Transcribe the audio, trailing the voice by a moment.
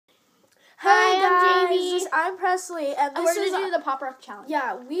I'm Presley, and we're going to do the Pop Rough Challenge.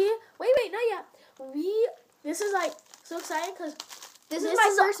 Yeah, wait, not yet. This is, like, so exciting, because this is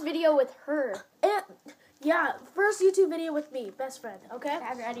my first video with her. Yeah, first YouTube video with me, best friend, okay?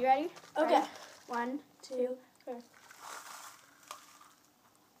 Ready? Okay. Ready? 1, 2, 3.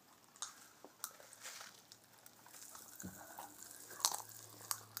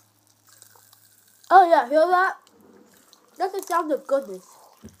 Oh, yeah, feel that? That's the sound of goodness.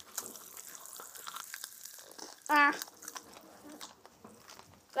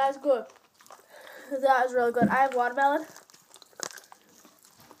 That's good. That is really good. I have watermelon.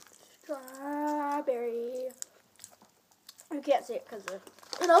 Strawberry. You can't see it because of...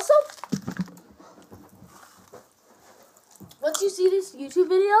 And also, once you see this YouTube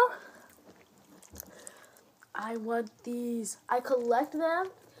video, I want these. I collect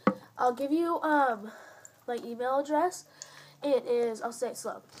them. I'll give you my email address. It is, I'll say it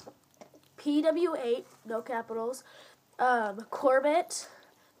slow. PW8, no capitals. Corbett,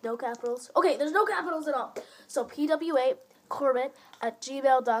 no capitals. Okay, there's no capitals at all. So PW8 Corbett at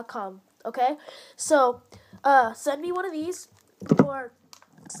gmail.com. Okay? So send me one of these, or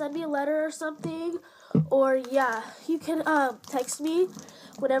send me a letter or something, or yeah, you can text me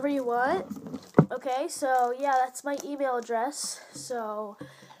whenever you want. Okay, so yeah, that's my email address. So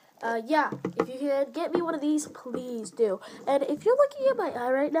yeah, if you can get me one of these, please do. And if you're looking at my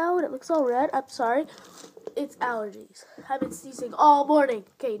eye right now and it looks all red, I'm sorry. It's allergies. I've been sneezing all morning.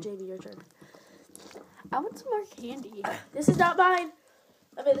 Okay, Jamie, your turn. I want some more candy. This is not mine.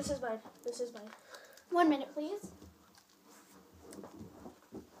 I mean, this is mine. 1 minute, please.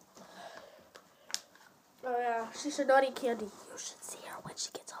 Oh, yeah. She should not eat candy. You should see her when she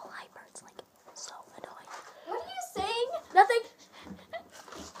gets all hyper. It's, like, so annoying. What are you saying? Nothing.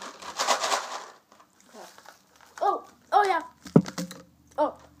 Oh, yeah.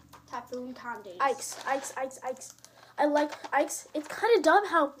 Oh. Typhoon candies. Ike's. I like Ike's. It's kind of dumb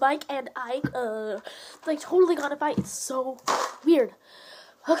how Mike and Ike, like, totally got a fight. It's so weird.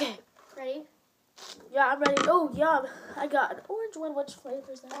 Okay. Ready? Yeah, I'm ready. Oh, yum. I got an orange one. Which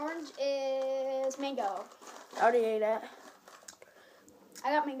flavor is that? Orange is mango. I already ate it.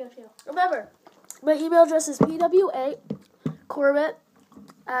 I got mango too. Remember, my email address is pw8corbett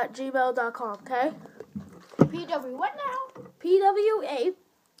at gmail.com, okay? PW what now?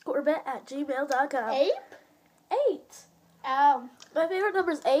 pw8corbett at gmail.com. 8? 8. Oh. My favorite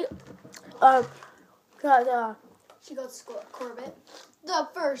number is 8. She goes to school at Corbett.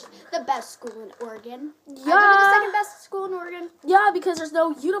 The best school in Oregon. Yeah. I go to the second best school in Oregon. Yeah, because there's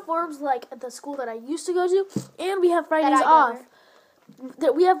no uniforms like at the school that I used to go to, and we have Fridays off.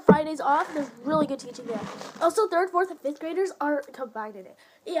 We have Fridays off, and there's really good teaching there. Also, 3rd, 4th, and 5th graders are combined in it.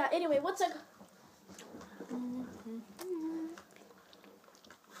 Yeah, anyway, what's like... What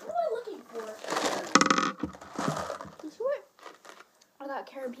am I looking for? I got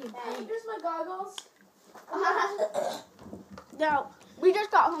Caribbean Hey, pink. here's my goggles. Now, We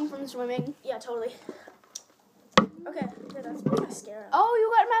just got home from swimming. yeah, totally. Okay, yeah, that's my mascara. Oh,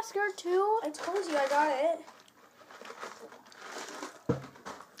 you got mascara too? I told you I got it.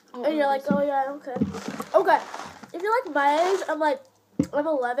 And you're like, oh yeah, okay. Okay, if you're like my age, I'm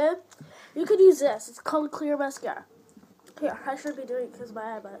 11, you could use this. It's called Clear Mascara. Here, I should be doing it because of my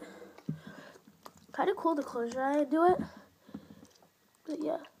eye, but kind of cool to close your eye and do it. But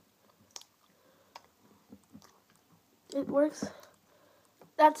yeah. It works.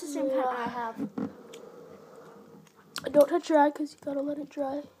 That's the same kind I have. Don't touch your eye because you gotta let it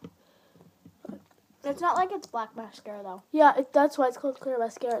dry. It's not like it's black mascara though. Yeah, that's why it's called Clear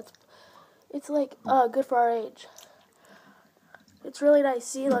Mascara. It's like good for our age. It's really nice.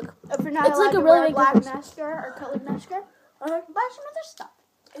 See, look. If you're not It's allowed like a to really wear big black difference. mascara or colored mascara, buy some other stuff.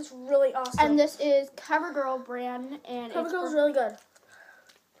 It's really awesome. And this is CoverGirl brand, and CoverGirl's really good.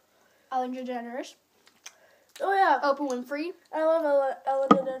 Ellen DeGeneres, Oh yeah, Oprah Winfrey, I love Ellen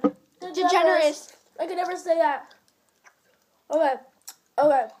DeGeneres. I could never say that. Okay.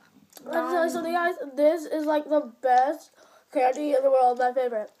 Let me tell you something, guys. This is like the best candy in the world. My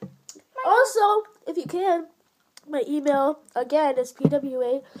favorite. Also, if you can, my email again is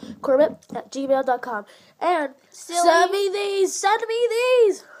pwa.corbett at gmail.com. And send me these.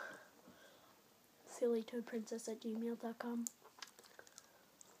 SillyToadPrincess at gmail.com.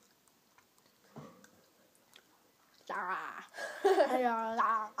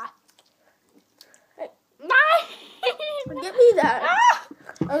 Get me that.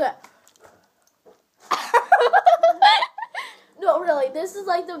 Okay. No, really, this is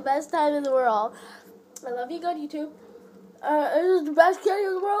like the best time in the world. I love you, good YouTube. This is the best candy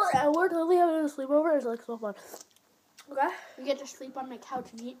in the world, and we're totally having a sleepover. It's like so fun. Okay. We get to sleep on my couch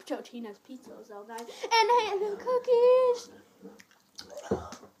and eat Totino's pizzas all night. And cookies.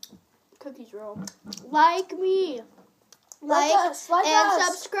 Cookies roll. Like me. Like us, like and us.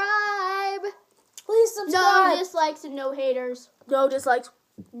 subscribe. Please No subscribe. dislikes and no haters. No dislikes.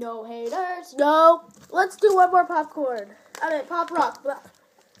 No haters. No. Let's do one more popcorn. I mean, pop rock. Blah.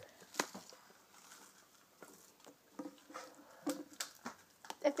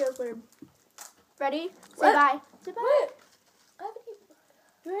 It feels weird. Ready? Say What? bye. Say bye. Wait. I haven't eaten.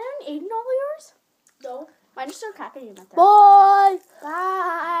 You haven't eaten all yours? No. Mine is still cracking in my throat. Bye.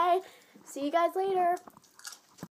 Bye. See you guys later.